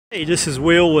Hey, this is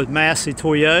Will with Massey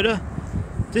Toyota.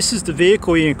 This is the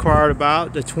vehicle you inquired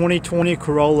about, the 2020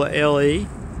 Corolla LE.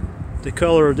 The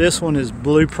color of this one is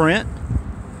blueprint.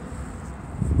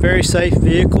 Very safe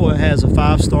vehicle. It has a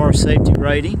 5-star safety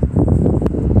rating.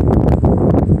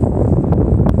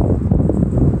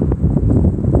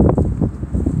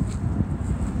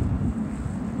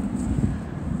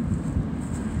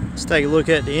 Let's take a look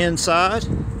at the inside.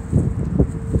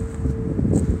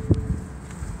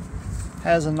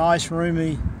 Has a nice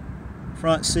roomy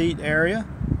front seat area,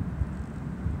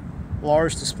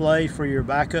 large display for your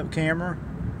backup camera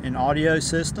and audio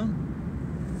system.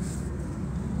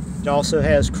 It also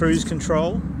has cruise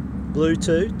control,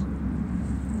 Bluetooth.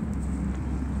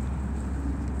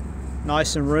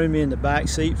 Nice and roomy in the back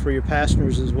seat for your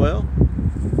passengers as well.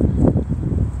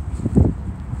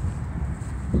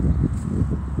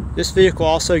 This vehicle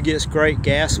also gets great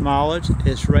gas mileage.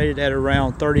 It's rated at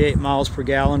around 38 miles per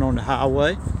gallon on the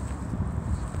highway.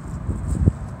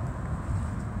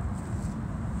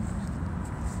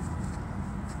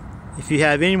 If you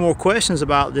have any more questions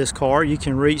about this car, you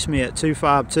can reach me at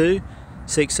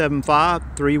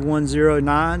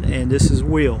 252-675-3109, and this is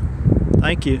Will.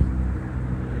 Thank you.